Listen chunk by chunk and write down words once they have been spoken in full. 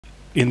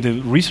In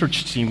the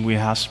research team, we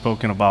have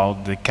spoken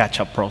about the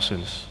catch-up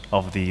process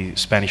of the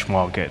Spanish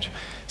market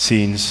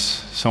since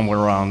somewhere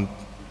around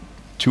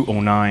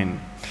 2009.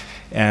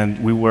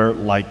 And we were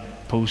like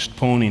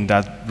postponing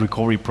that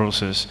recovery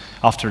process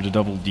after the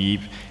double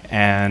dip.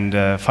 And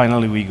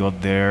finally, we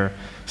got there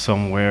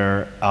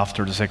somewhere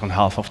after the second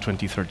half of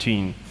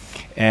 2013.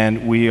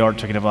 And we are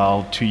talking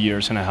about 2.5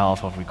 years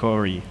of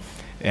recovery.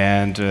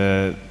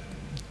 And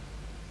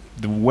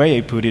the way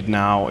I put it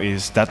now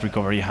is that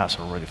recovery has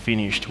already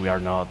finished. We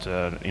are not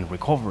in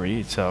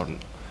recovery. It's a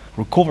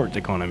recovered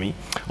economy,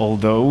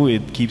 although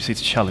it keeps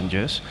its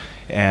challenges.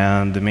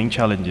 And the main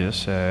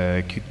challenges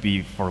could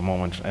be, for a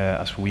moment,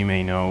 as we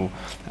may know,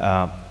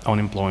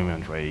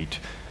 unemployment rate,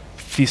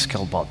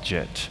 fiscal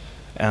budget,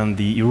 and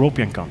the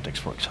European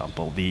context, for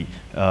example, the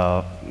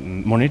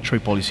monetary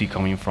policy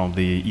coming from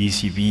the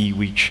ECB,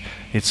 which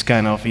it's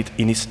kind of,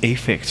 in its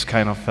effects,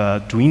 kind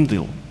of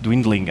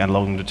dwindling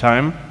along the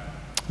time.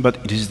 But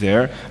it is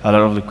there, a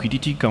lot of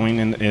liquidity coming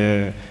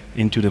in,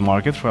 into the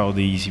market throughout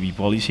the ECB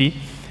policy.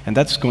 And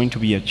that's going to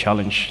be a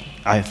challenge,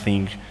 I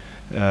think,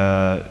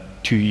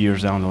 2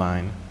 years down the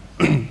line.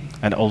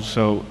 And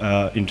also,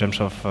 in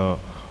terms of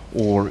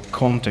our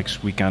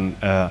context, we can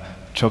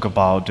talk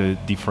about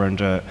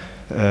different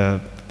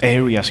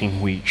areas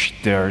in which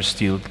there's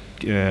still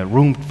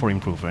room for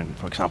improvement.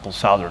 For example,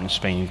 southern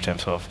Spain in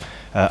terms of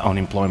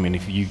unemployment.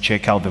 If you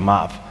check out the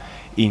map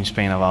in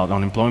Spain about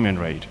unemployment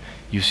rate,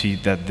 you see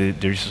that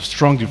there is a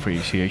strong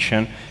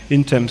differentiation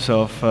in terms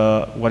of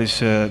what is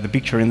the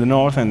picture in the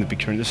north and the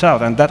picture in the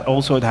south. And that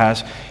also it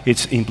has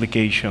its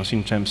implications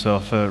in terms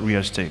of real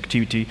estate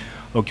activity,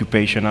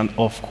 occupation, and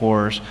of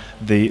course,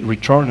 the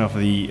return of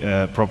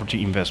the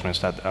property investments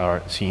that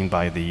are seen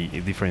by the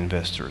different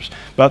investors.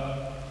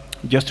 But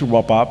just to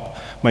wrap up,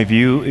 my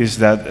view is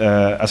that,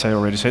 as I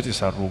already said,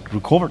 it's a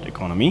recovered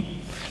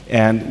economy,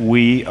 and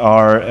we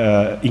are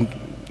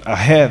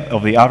ahead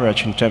of the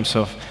average in terms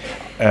of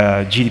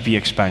GDP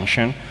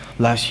expansion.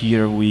 Last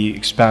year we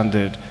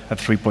expanded at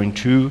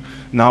 3.2.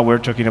 Now we're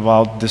talking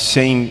about the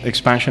same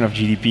expansion of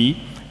GDP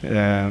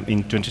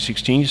in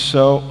 2016.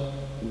 So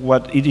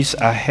what it is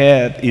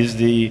ahead is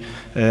the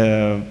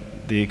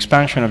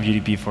expansion of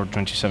GDP for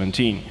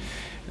 2017.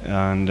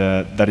 And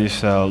that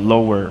is a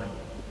lower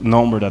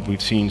number that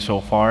we've seen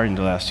so far in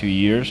the last 2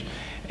 years.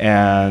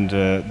 And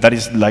that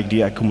is like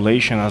the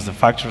accumulation as the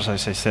factors,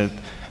 as I said,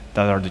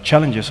 that are the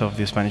challenges of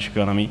the Spanish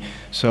economy.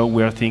 So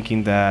we are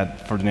thinking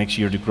that for the next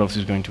year, the growth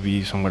is going to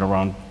be somewhere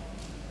around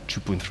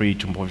 2.3,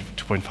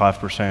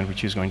 2.5%,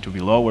 which is going to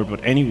be lower.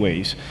 But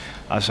anyways,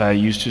 as I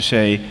used to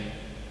say,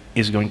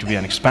 it's going to be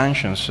an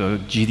expansion. So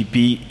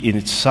GDP in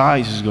its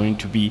size is going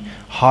to be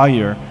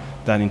higher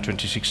than in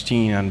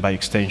 2016 and by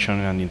extension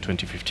and in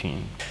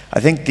 2015.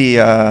 I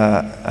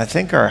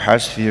think our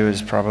house view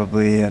is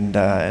probably, and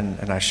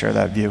I share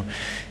that view,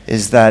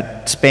 is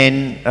that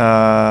Spain,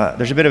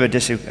 there's a bit of a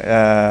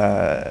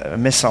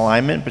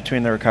misalignment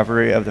between the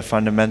recovery of the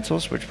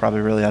fundamentals, which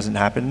probably really hasn't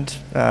happened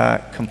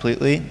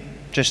completely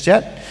just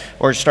yet,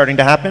 or is starting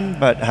to happen,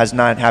 but has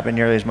not happened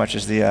nearly as much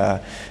as the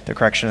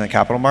correction in the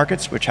capital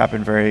markets, which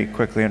happened very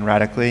quickly and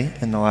radically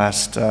in the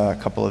last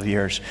couple of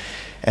years.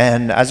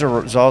 And as a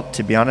result,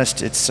 to be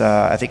honest,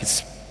 I think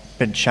it's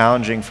been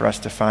challenging for us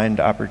to find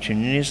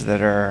opportunities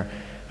that are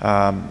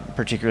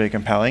particularly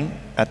compelling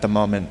at the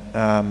moment.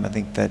 I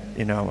think that,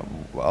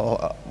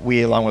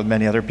 we, along with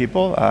many other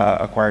people,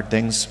 acquired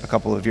things a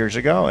couple of years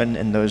ago,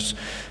 and those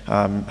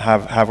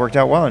have worked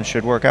out well and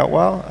should work out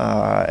well.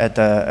 At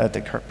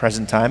the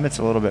present time, it's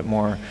a little bit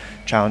more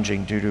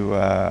challenging due to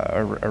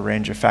a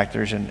range of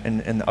factors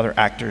and other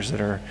actors that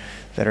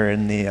are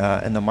in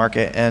the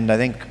market. And I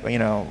think,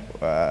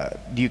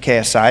 the UK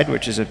aside,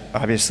 which is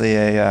obviously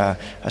a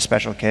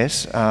special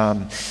case, I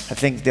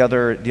think the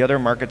other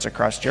markets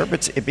across Europe,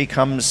 it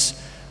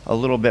becomes a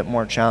little bit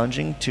more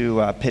challenging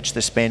to pitch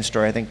the Spain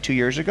story. I think 2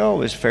 years ago it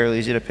was fairly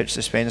easy to pitch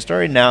the Spain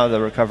story. Now the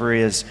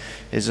recovery is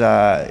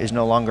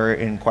no longer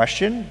in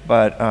question,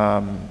 but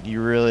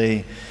you're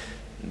really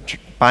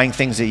buying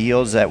things at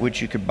yields at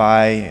which you could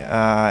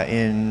buy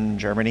in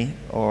Germany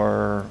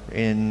or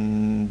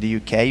in the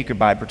UK. You could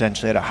buy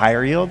potentially at a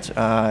higher yield,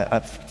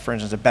 for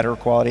instance, a better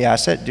quality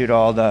asset due to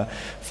all the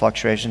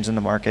fluctuations in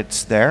the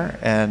markets there.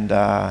 And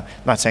I'm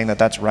not saying that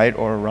that's right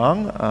or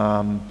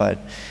wrong, but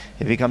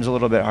it becomes a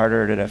little bit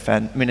harder to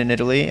defend. I mean, in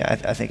Italy,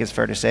 I think it's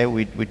fair to say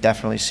we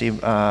definitely see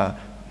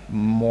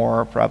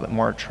more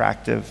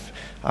attractive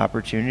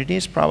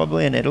opportunities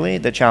probably in Italy.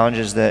 The challenge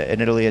is that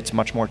in Italy it's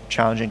much more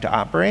challenging to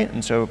operate,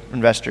 and so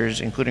investors,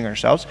 including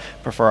ourselves,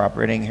 prefer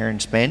operating here in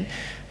Spain.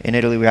 In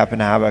Italy we happen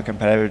to have a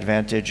competitive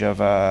advantage of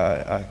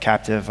a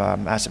captive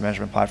asset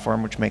management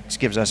platform, which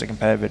gives us a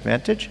competitive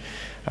advantage.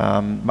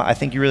 But I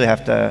think you really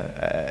have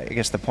to, I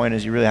guess the point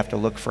is you really have to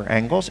look for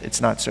angles.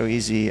 It's not so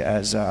easy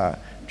as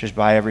just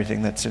buy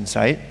everything that's in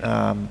sight,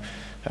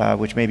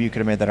 which maybe you could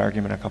have made that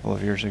argument a couple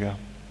of years ago.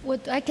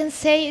 What I can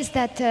say is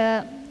that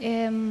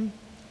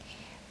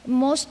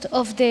most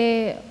of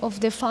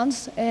the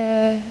funds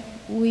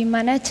we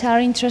manage are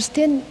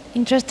interested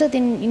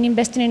in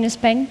investing in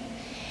Spain,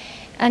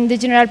 and the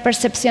general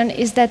perception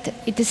is that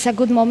it is a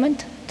good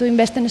moment to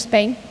invest in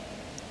Spain.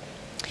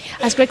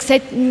 As Gregg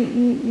said,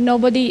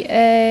 nobody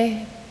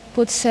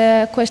puts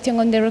a question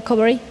on the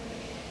recovery.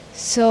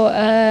 So,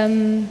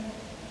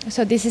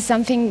 so this is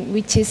something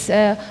which is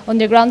on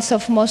the grounds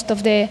of most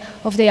of the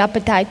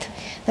appetite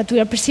that we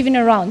are perceiving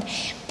around.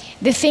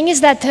 The thing is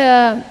that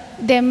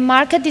the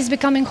market is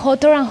becoming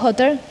hotter and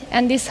hotter,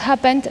 and this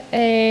happened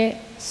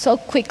so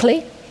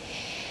quickly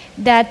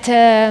that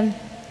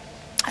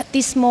at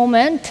this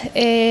moment,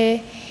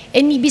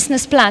 any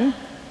business plan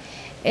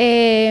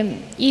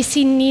is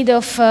in need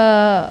of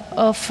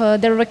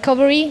the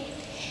recovery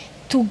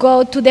to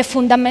go to the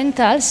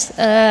fundamentals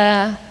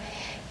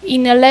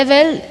in a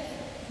level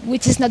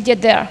which is not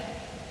yet there.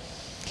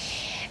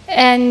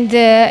 And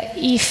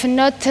if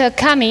not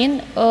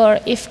coming, or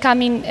if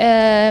coming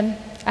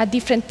at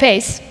different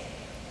pace,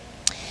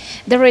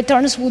 the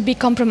returns would be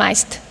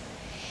compromised.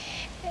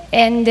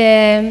 And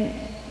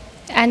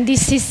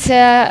this is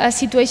a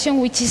situation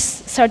which is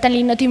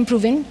certainly not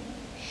improving.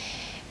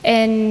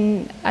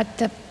 And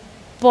at a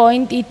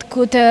point, it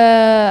could,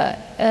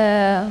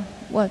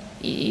 well,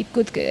 it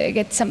could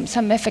get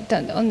some effect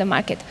on the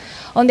market.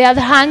 On the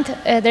other hand,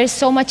 there is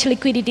so much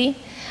liquidity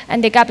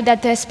and the gap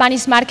that the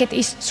Spanish market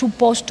is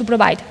supposed to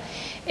provide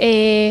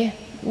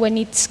when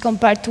it's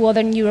compared to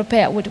other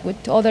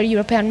with other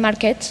European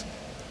markets,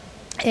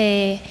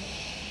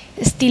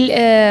 still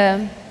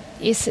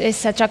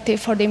is attractive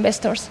for the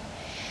investors.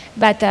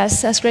 But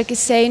as Gregg is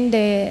saying,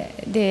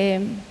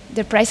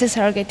 the prices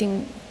are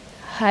getting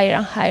higher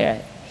and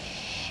higher,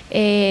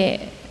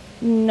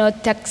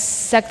 not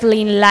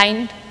exactly in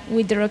line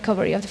with the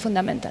recovery of the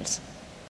fundamentals.